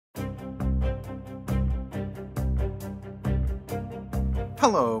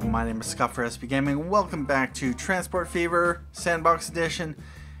Hello, my name is Scott for SB Gaming. Welcome back to Transport Fever Sandbox Edition.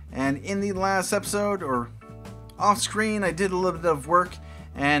 And in the last episode, or off screen, I did a little bit of work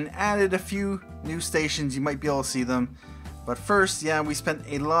and added a few new stations. You might be able to see them. But first, yeah, we spent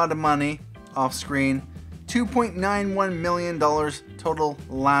a lot of money off screen. $2.91 million total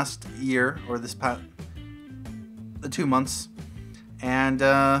last year, or this past the 2 months. And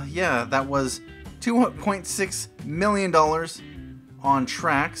yeah, that was $2.6 million on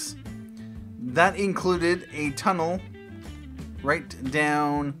tracks. That included a tunnel right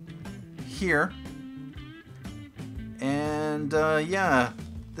down here. And yeah,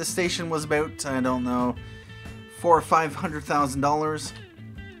 this station was about, I don't know, $400,000 or $500,000.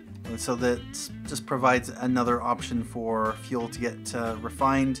 And so that just provides another option for fuel to get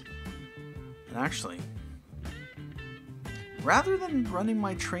refined. And actually, rather than running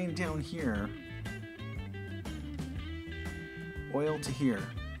my train down here, oil to here.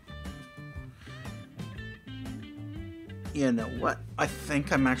 You know what? I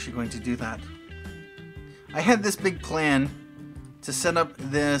think I'm actually going to do that. I had this big plan to set up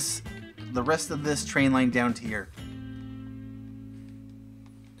the rest of this train line down to here.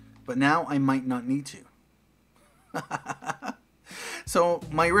 But now I might not need to. So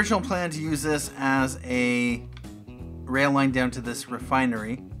my original plan to use this as a rail line down to this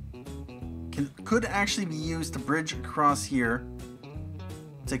refinery could actually be used to bridge across here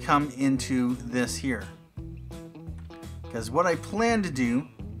to come into this here. Because what I plan to do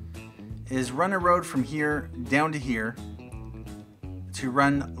is run a road from here down to here, to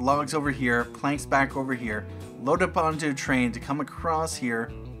run logs over here, planks back over here, load up onto a train to come across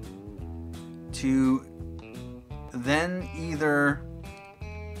here, to then either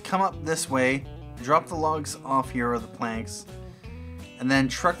come up this way, drop the logs off here or the planks, and then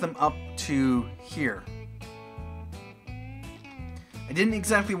truck them up to here. I didn't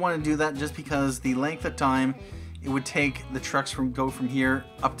exactly want to do that just because the length of time it would take the trucks go from here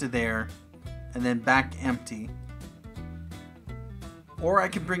up to there and then back empty. Or I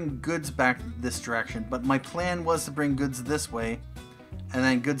could bring goods back this direction, but my plan was to bring goods this way and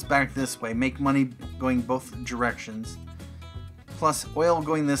then goods back this way, make money going both directions, plus oil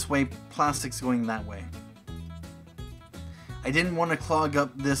going this way, plastics going that way. I didn't want to clog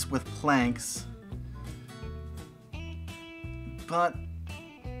up this with planks, but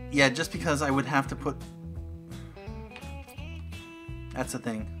yeah, just because I would have to put, that's the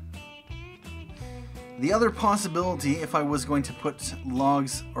thing. The other possibility, if I was going to put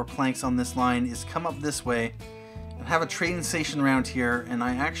logs or planks on this line, is come up this way and have a train station around here. And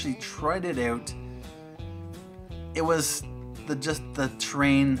I actually tried it out. It was the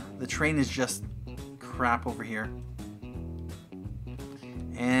train. The train is just crap over here.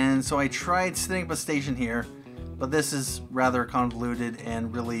 And so I tried setting up a station here, but this is rather convoluted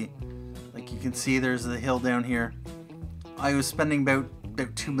and really, like you can see, there's a hill down here. I was spending about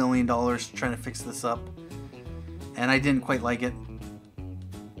 $2 million trying to fix this up, and I didn't quite like it.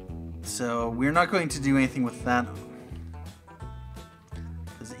 So we're not going to do anything with that.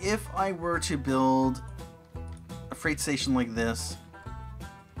 Because if I were to build a freight station like this,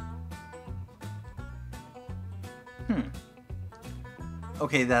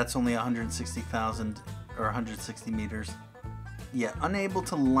 okay, that's only 160,000 or 160 meters. Yeah, unable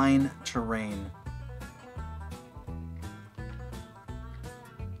to line terrain.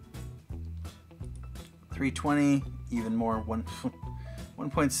 $320, even more,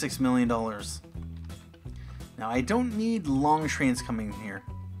 $1.6 million. Now, I don't need long trains coming here.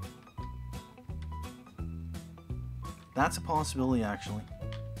 That's a possibility, actually.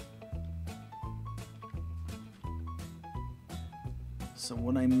 So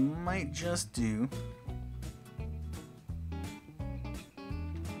what I might just do...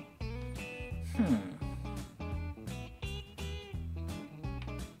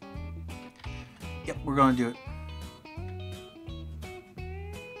 Yep, we're going to do it.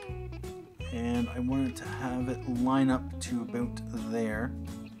 And I wanted to have it line up to about there.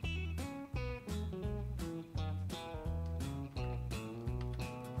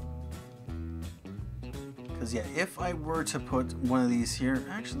 Because yeah, if I were to put one of these here,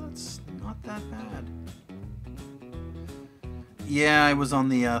 actually that's not that bad. Yeah, I was on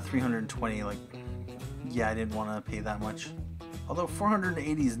the 320, like, yeah, I didn't want to pay that much. Although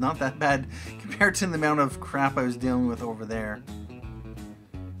 480 is not that bad compared to the amount of crap I was dealing with over there.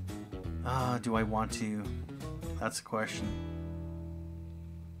 Do I want to? That's the question.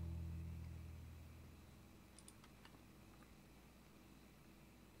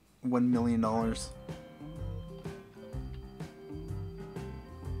 $1 million.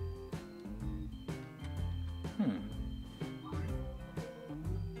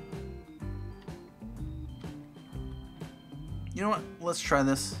 You know what? Let's try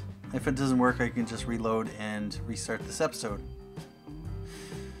this. If it doesn't work, I can just reload and restart this episode.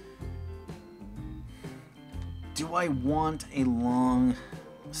 Do I want a long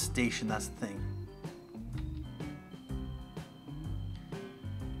station? That's the thing.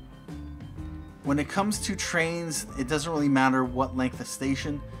 When it comes to trains, it doesn't really matter what length of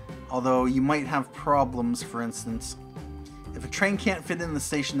station, although you might have problems. For instance, if a train can't fit in the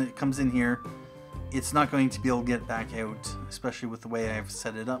station that comes in here, it's not going to be able to get back out, especially with the way I've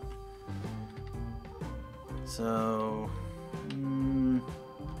set it up. So,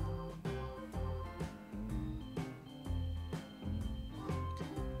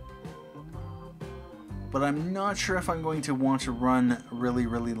 but I'm not sure if I'm going to want to run really,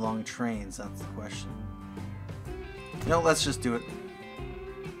 really long trains. That's the question. No, let's just do it.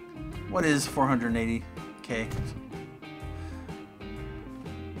 What is 480k?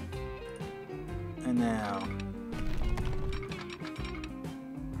 And now,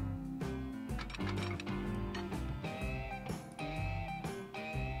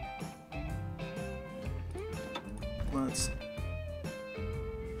 let's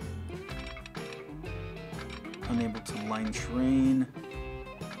unable to line train.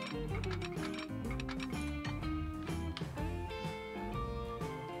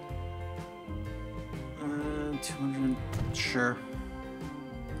 Uh, 200, sure.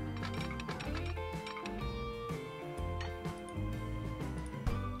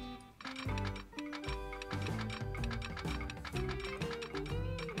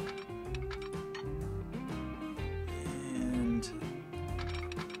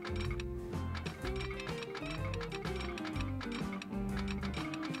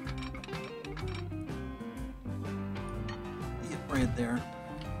 Right there.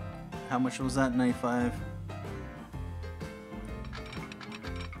 How much was that? 95.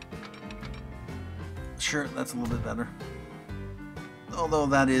 Sure, that's a little bit better. Although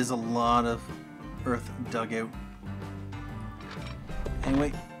that is a lot of earth dug out.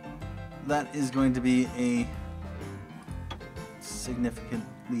 Anyway, that is going to be a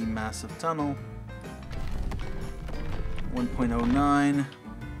significantly massive tunnel. 1.09.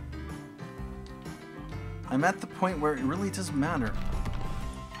 I'm at the point where it really doesn't matter.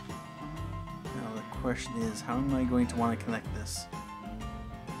 Now the question is, how am I going to want to connect this?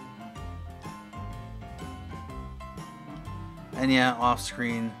 And yeah, off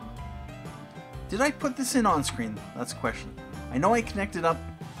screen. Did I put this in on screen? That's the question. I know I connected up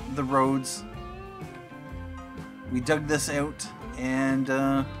the roads. We dug this out, and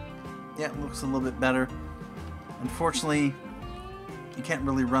yeah, it looks a little bit better. Unfortunately, you can't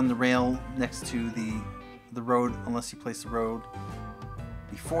really run the rail next to the road unless you place the road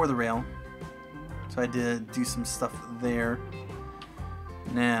before the rail. So I did do some stuff there.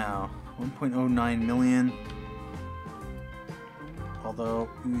 Now, 1.09 million. Although,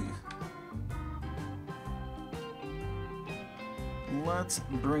 let's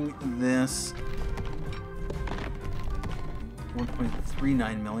bring this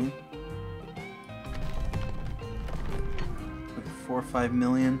 1.39 million. 0.45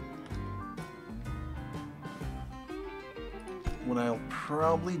 million. What I'll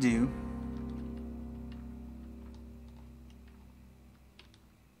probably do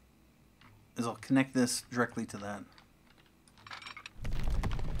is I'll connect this directly to that.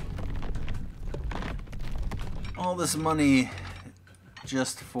 All this money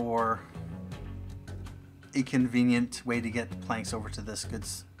just for a convenient way to get planks over to this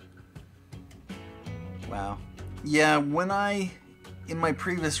goods. Wow. Yeah, in my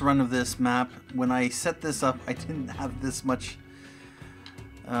previous run of this map, when I set this up, I didn't have this much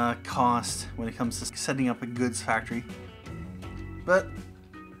cost when it comes to setting up a goods factory. But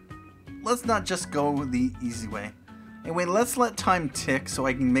let's not just go the easy way. Anyway, let's let time tick so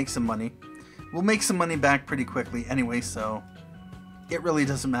I can make some money. We'll make some money back pretty quickly anyway, so it really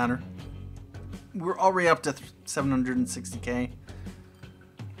doesn't matter. We're already up to 760k.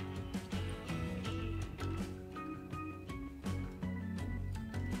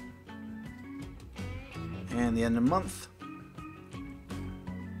 And the end of the month.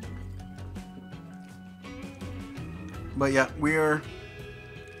 But yeah, we're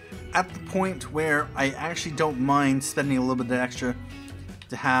at the point where I actually don't mind spending a little bit extra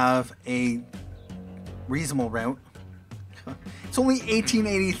to have a reasonable route. It's only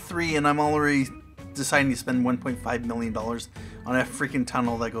 1883 and I'm already deciding to spend $1.5 million on a freaking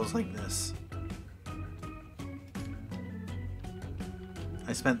tunnel that goes like this.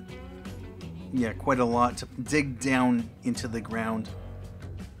 I spent, yeah, quite a lot to dig down into the ground.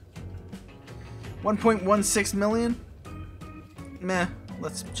 1.16 million? Meh,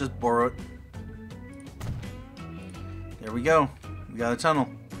 let's just borrow it. There There we go. We got a tunnel.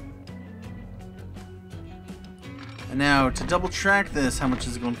 And now, to double track this, how much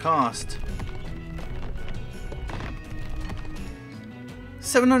is it going to cost?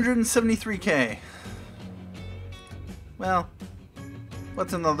 $773K. Well,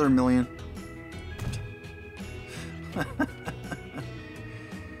 what's another million?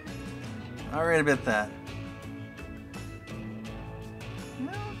 Alright, about that.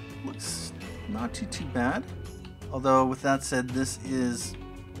 Well, looks not too bad. Although, with that said, this is...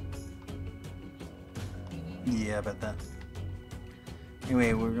 yeah, about that.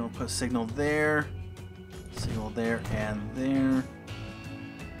 Anyway, we're going to put a signal there, and there,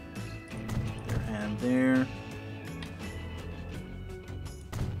 there and there.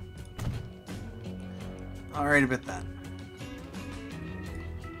 Alright, about that.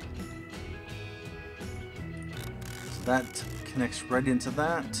 So that connects right into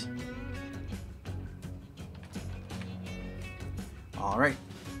that. Alright.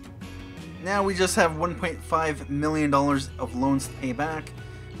 Now we just have $1.5 million of loans to pay back,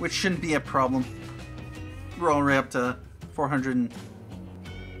 which shouldn't be a problem. We're already up to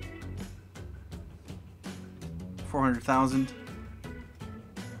 400,000.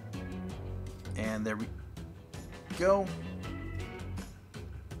 And there we go.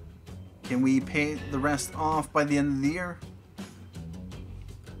 Can we pay the rest off by the end of the year?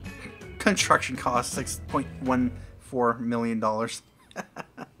 Construction cost $6.14 million.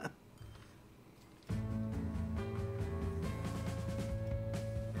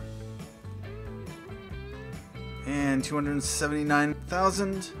 And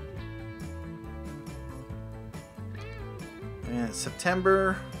 279,000. And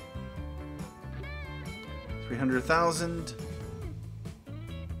September, 300,000.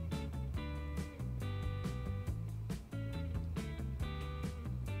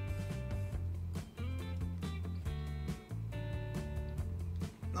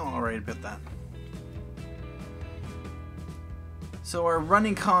 Alright, about that. So our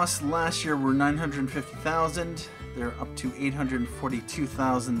running costs last year were 950,000. They're up to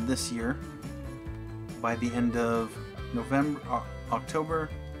 842,000 this year. By the end of October.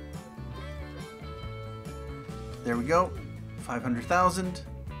 There we go. 500,000.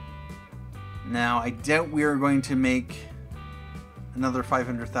 Now I doubt we are going to make another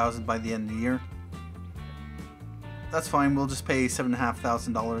 500,000 by the end of the year. That's fine. We'll just pay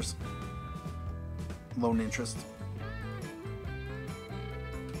 $7,500 loan interest.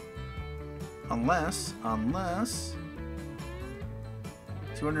 Unless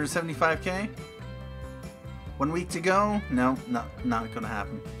 275K. 1 week to go? No, not gonna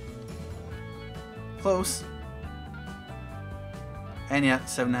happen. Close. And yet,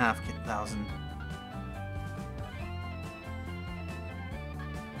 7,500.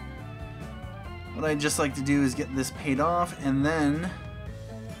 What I'd just like to do is get this paid off, and then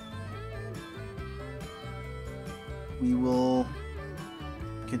we will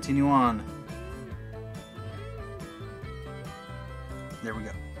continue on. There we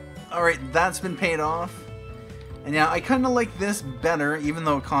go. Alright, that's been paid off. And now I kind of like this better, even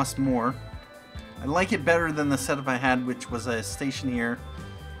though it costs more. I like it better than the setup I had, which was a station here,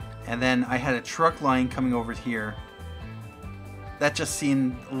 and then I had a truck line coming over here. That just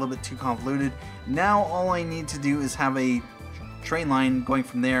seemed a little bit too convoluted. Now all I need to do is have a train line going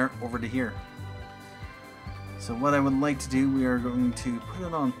from there over to here. So what I would like to do, we are going to put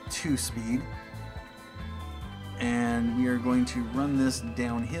it on 2-speed. And we are going to run this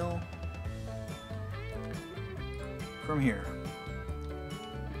downhill from here.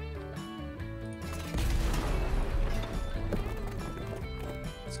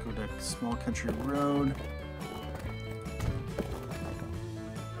 Let's go to Small Country Road.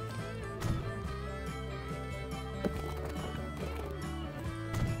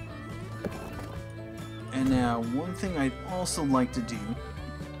 And now, one thing I'd also like to do.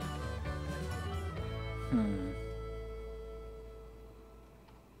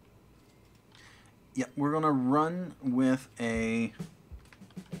 Yeah, we're gonna run with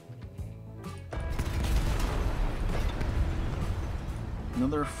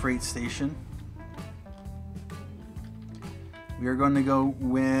another freight station. We are going to go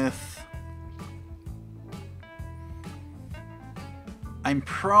with, I'm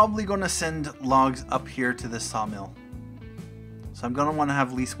probably going to send logs up here to this sawmill. So I'm going to want to have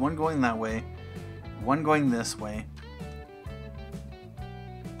at least one going that way, one going this way.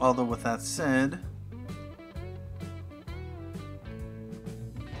 Although with that said,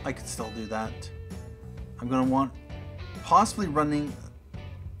 I could still do that. I'm going to want possibly running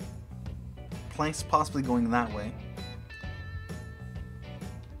planks possibly going that way.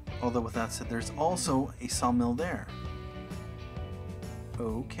 Although with that said, there's also a sawmill there.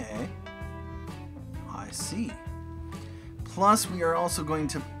 Okay. I see. Plus, we are also going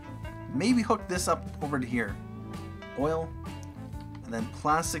to maybe hook this up over to here. Oil. And then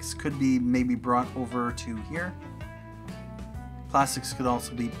plastics could be maybe brought over to here. Plastics could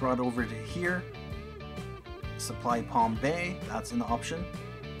also be brought over to here. Supply Palm Bay, that's an option.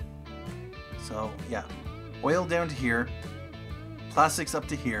 So yeah, oil down to here, plastics up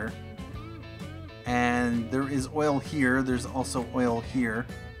to here, and there is oil here. There's also oil here,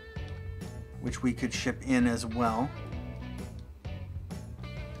 which we could ship in as well.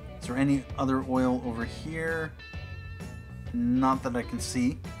 Is there any other oil over here? Not that I can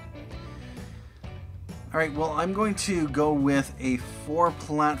see. Alright, well, I'm going to go with a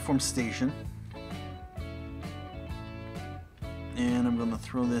 4-platform station. And I'm going to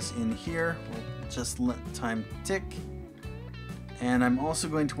throw this in here. We'll just let time tick. And I'm also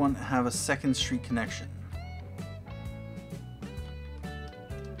going to want to have a second street connection.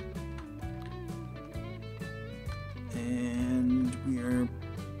 And we are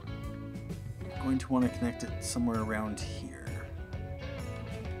going to want to connect it somewhere around here.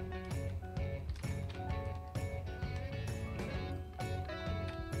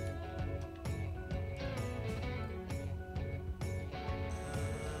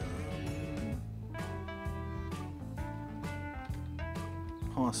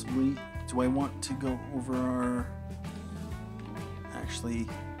 Possibly. Do I want to go over our... Actually...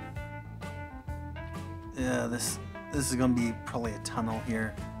 Yeah, this is going to be probably a tunnel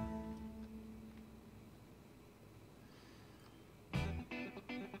here.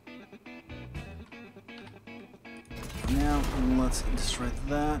 Now, let's destroy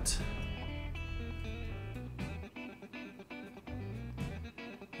that.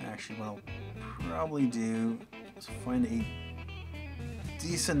 Actually, what I'll probably do is find a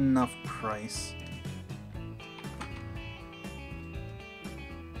decent enough price.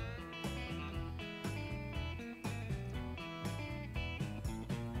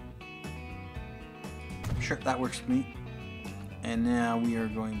 Sure, that works for me. And now we are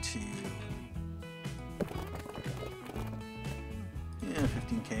going to... Yeah,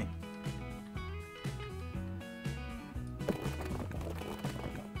 15K.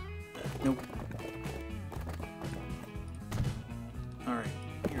 Nope. Alright,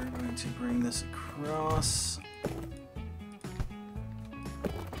 you're going to bring this across.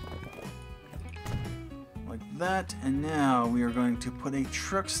 Like that, and now we are going to put a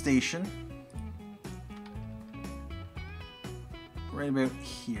truck station right about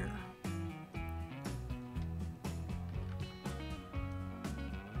here.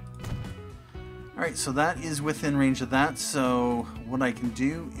 Alright, so that is within range of that, so what I can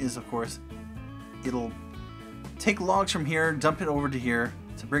do is, of course, it'll take logs from here, dump it over to here,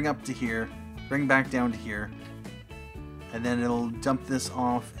 to bring up to here, bring back down to here, and then it'll dump this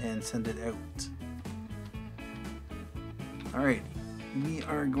off and send it out. Alright, we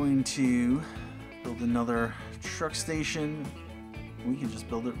are going to build another truck station. We can just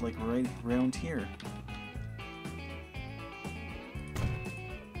build it like right around here.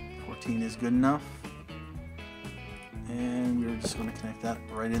 14 is good enough. And we're just going to connect that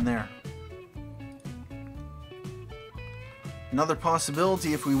right in there. Another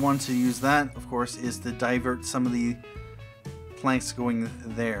possibility, if we want to use that, of course, is to divert some of the planks going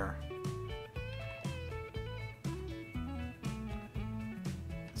there.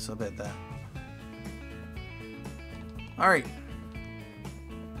 So about that. Alright.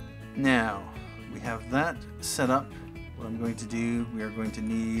 Now, we have that set up. What I'm going to do, we are going to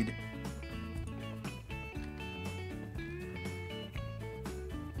need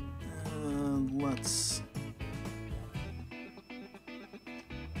let's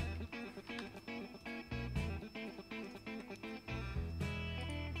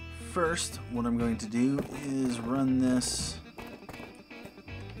first, what I'm going to do is run this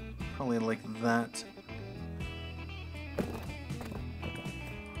probably like that.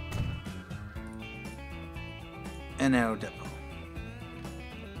 And now depot.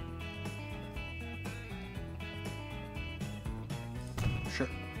 Sure.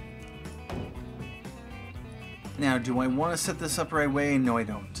 Now, do I want to set this up right away? No, I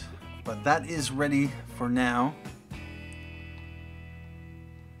don't. But that is ready for now.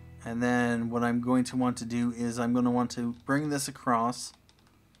 And then what I'm going to want to do is I'm going to want to bring this across.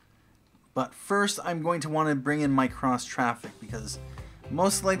 But first, I'm going to want to bring in my cross traffic, because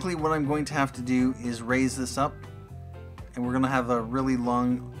most likely what I'm going to have to do is raise this up. And we're going to have a really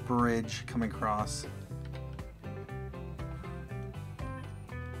long bridge coming across.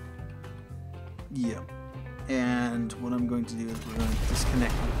 Yeah. And what I'm going to do is we're going to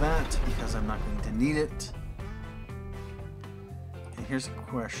disconnect that because I'm not going to need it. And here's a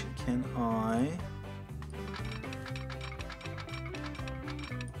question. Can I...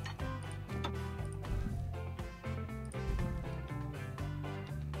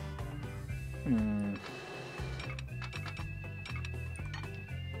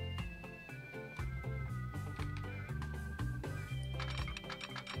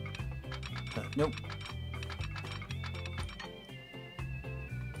 Nope.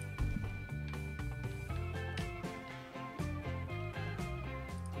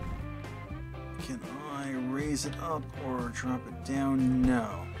 Can I raise it up or drop it down?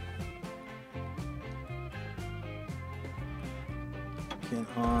 No. Can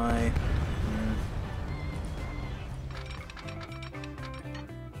I...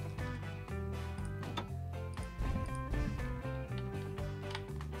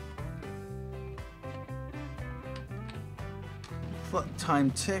 Let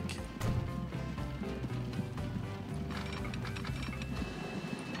time tick.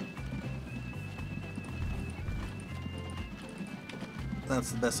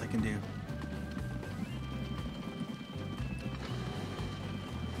 That's the best I can do.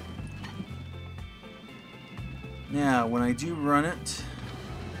 Now, when I do run it,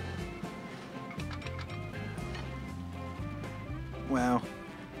 wow.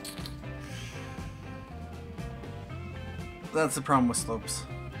 That's the problem with slopes.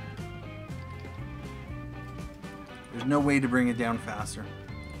 There's no way to bring it down faster.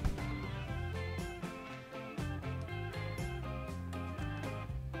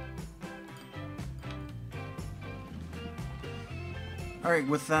 Alright,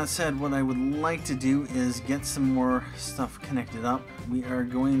 with that said, what I would like to do is get some more stuff connected up. We are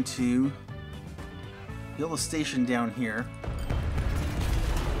going to build a station down here.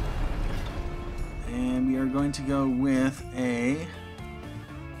 And we are going to go with a...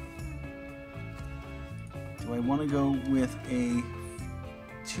 Do I want to go with a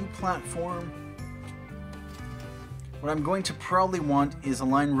 2-platform? What I'm going to probably want is a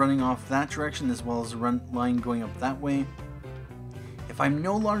line running off that direction as well as a line going up that way. If I'm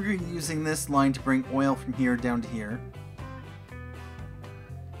no longer using this line to bring oil from here down to here,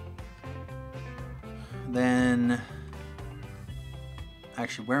 then...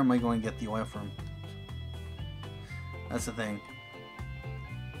 Actually, where am I going to get the oil from? That's the thing.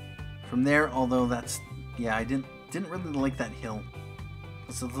 From there, although that's... Yeah, I didn't really like that hill.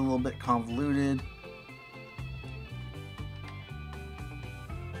 It's a little bit convoluted.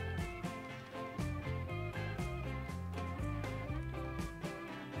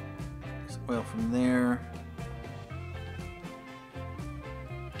 There's oil from there.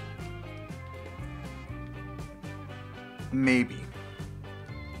 Maybe.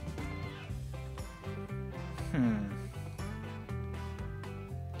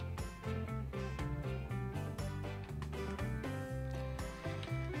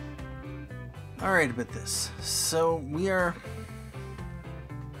 Alright, about this. So we are...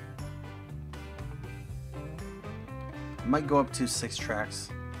 I might go up to 6 tracks,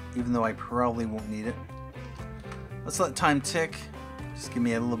 even though I probably won't need it. Let's let time tick. Just give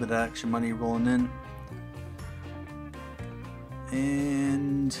me a little bit of extra money rolling in.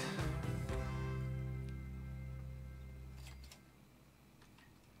 And...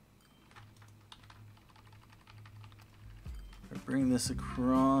 I bring this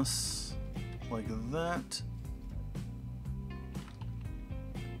across... like that.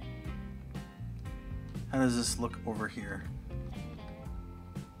 How does this look over here?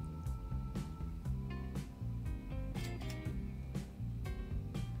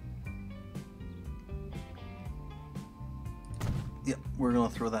 Yep, we're gonna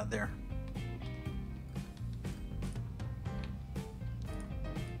throw that there.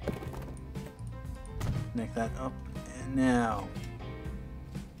 Connect that up, and now.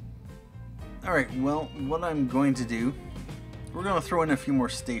 Alright, well, what I'm going to do, we're going to throw in a few more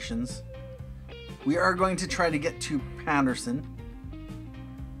stations. We are going to try to get to Paterson.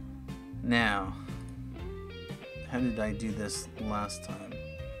 Now, how did I do this last time?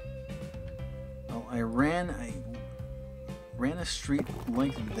 Well, I ran a street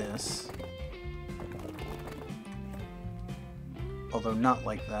like this. Although not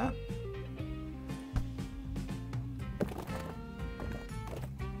like that.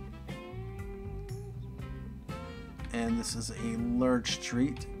 And this is a large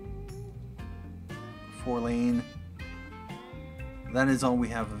street, 4-lane. That is all we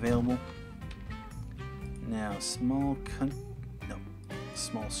have available. Now, small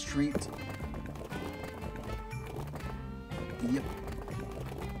street. Yep.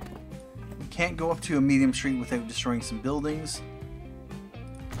 We can't go up to a medium street without destroying some buildings.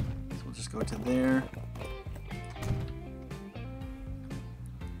 So we'll just go to there.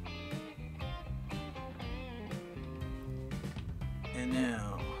 And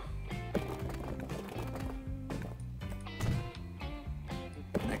now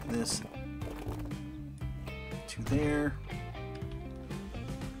connect this to there.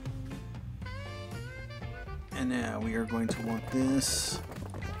 And now we are going to want this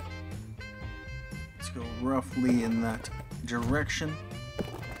to go roughly in that direction.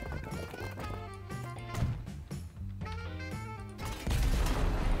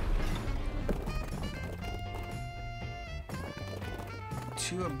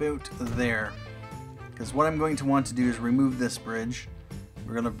 To about there. Because what I'm going to want to do is remove this bridge.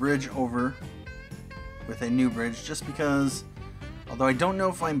 We're going to bridge over with a new bridge, just because, although I don't know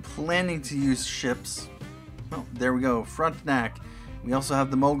if I'm planning to use ships. Well, there we go, Frontenac. We also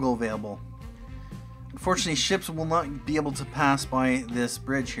have the Mogul available. Unfortunately, ships will not be able to pass by this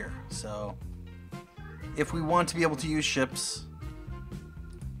bridge here. So, if we want to be able to use ships,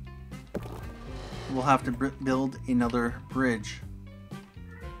 we'll have to build another bridge.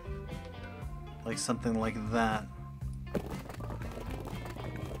 Like something like that.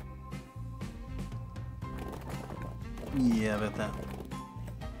 Yeah, about that.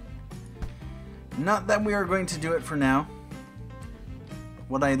 Not that we are going to do it for now.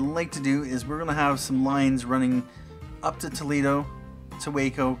 What I'd like to do is we're going to have some lines running up to Toledo, to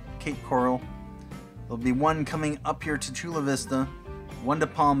Waco, Cape Coral. There'll be one coming up here to Chula Vista, one to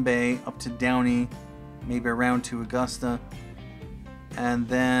Palm Bay, up to Downey, maybe around to Augusta, and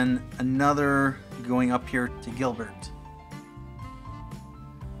then another going up here to Gilbert.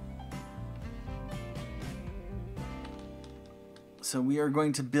 So we are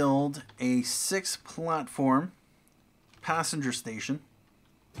going to build a 6-platform passenger station.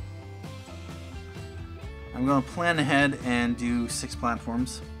 I'm going to plan ahead and do 6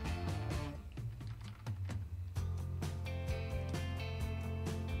 platforms.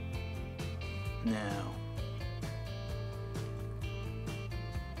 Now,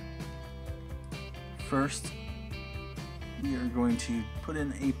 first, we are going to put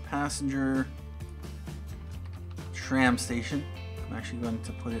in a passenger tram station. I'm actually going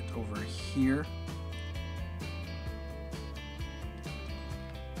to put it over here.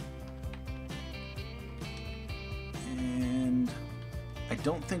 And I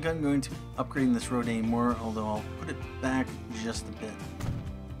don't think I'm going to be upgrading this road anymore, although I'll put it back just a bit.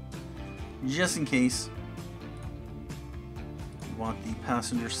 Just in case. We want the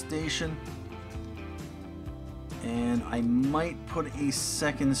passenger station. And I might put a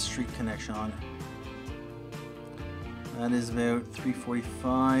second street connection on it. That is about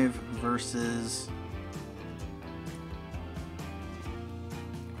 345 versus...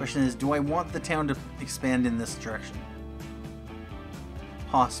 Question is, do I want the town to expand in this direction?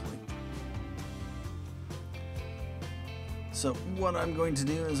 Possibly. So what I'm going to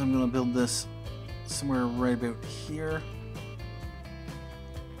do is I'm going to build this somewhere right about here.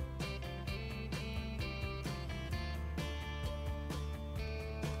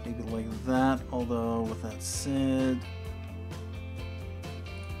 Maybe like that, although with that said...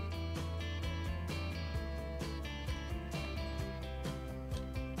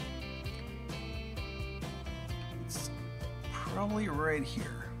 it's probably right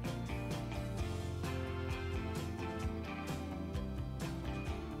here.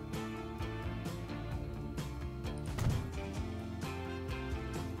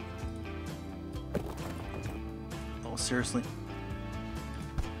 Oh, seriously?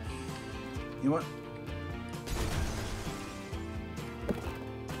 You know what?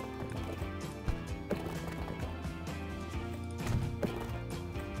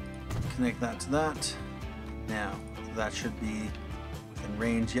 Connect that to that. Now, that should be within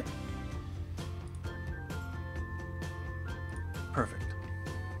range. Yep. Perfect.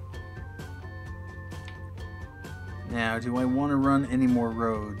 Now, do I want to run any more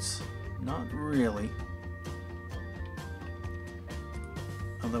roads? Not really.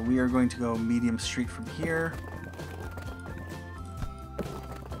 Although we are going to go medium street from here.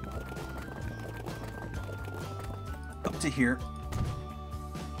 Up to here.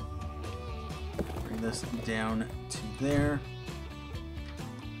 Bring this down to there.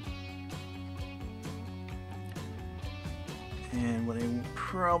 And what I will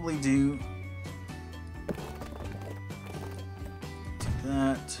probably do... to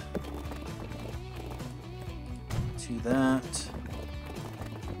that. To that.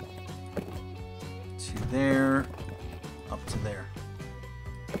 There, up to there.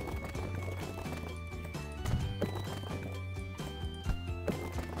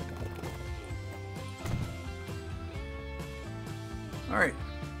 All right,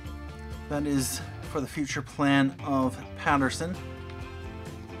 that is for the future plan of Paterson.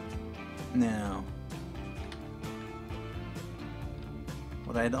 Now,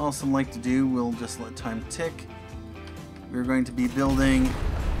 What I'd also like to do, we'll just let time tick. We're going to be building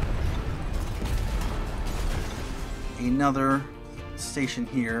another station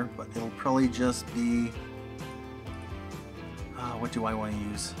here, but it'll probably just be... what do I want to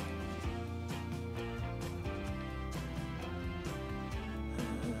use?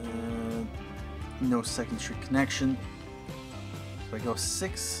 No second street connection. So I go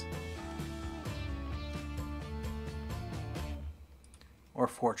 6 or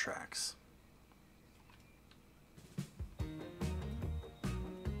 4 tracks.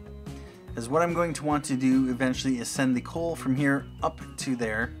 As what I'm going to want to do eventually is send the coal from here up to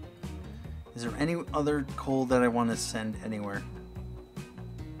there. Is there any other coal that I want to send anywhere?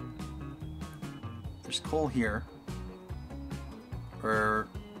 There's coal here. Or,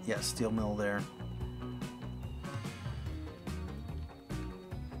 yeah, steel mill there.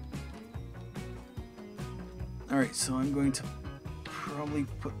 Alright, so I'm going to probably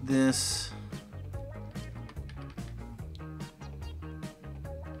put this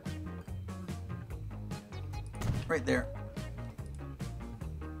right there.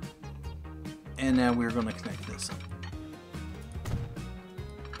 And now we're going to connect this up.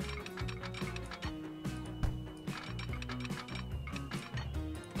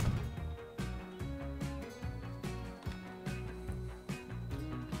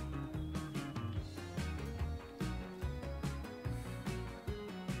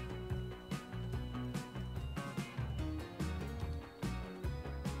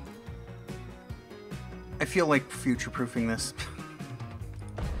 I feel like future-proofing this.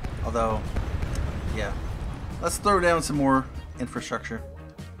 Although, yeah. Let's throw down some more infrastructure.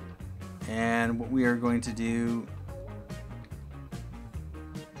 And what we are going to do...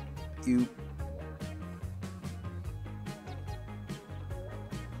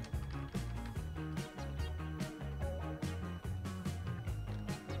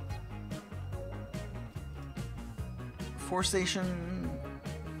 Four station...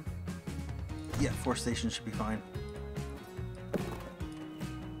 Yeah, 4 stations should be fine.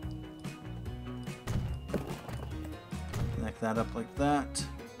 Connect that up like that.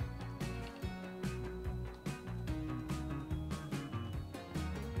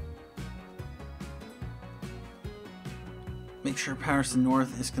 Make sure Paterson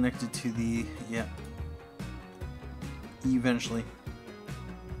North is connected to the, yeah, eventually.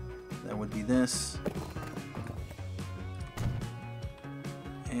 That would be this.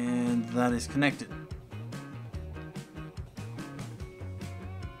 And that is connected.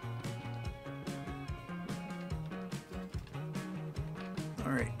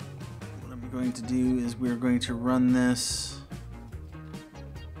 Alright, what I'm going to do is we're going to run this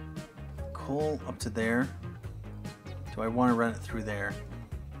coal up to there. Do I want to run it through there?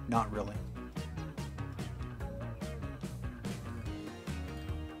 Not really.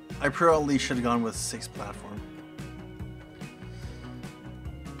 I probably should have gone with 6 platform.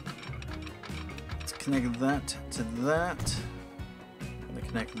 Connect that to that. I'm gonna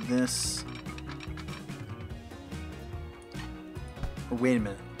connect this. Oh, wait a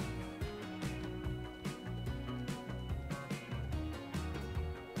minute.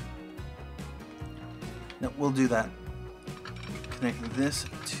 No, we'll do that. Connect this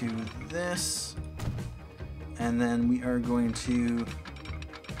to this. And then we are going to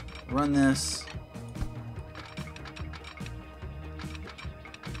run this.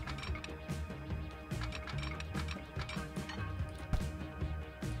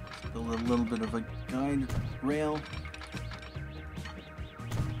 Build a little bit of a guide rail.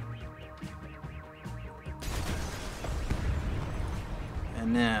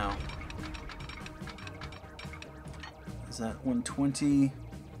 And now, is that 120?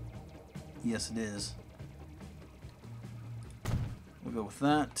 Yes, it is. We'll go with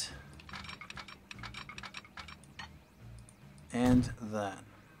that. And that.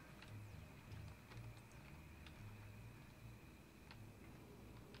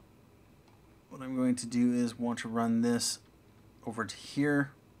 What I'm going to do is want to run this over to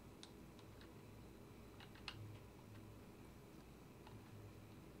here.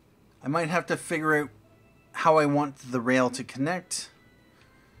 I might have to figure out how I want the rail to connect.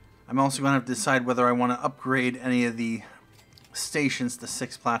 I'm also going to have to decide whether I want to upgrade any of the stations to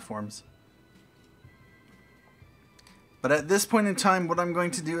 6 platforms. But at this point in time, what I'm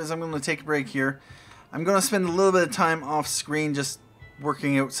going to do is I'm going to take a break here. I'm going to spend a little bit of time off screen just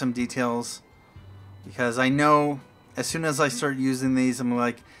working out some details. Because I know as soon as I start using these, I'm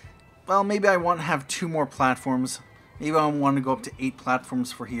like, well, maybe I want to have 2 more platforms. Maybe I want to go up to 8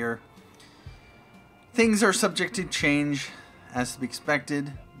 platforms for here. Things are subject to change, as to be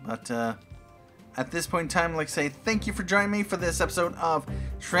expected. But at this point in time, I'd like to say thank you for joining me for this episode of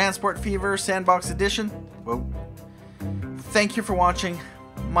Transport Fever Sandbox Edition. Whoa. Thank you for watching.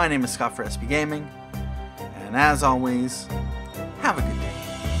 My name is Scott for SB Gaming. And as always, have a good day.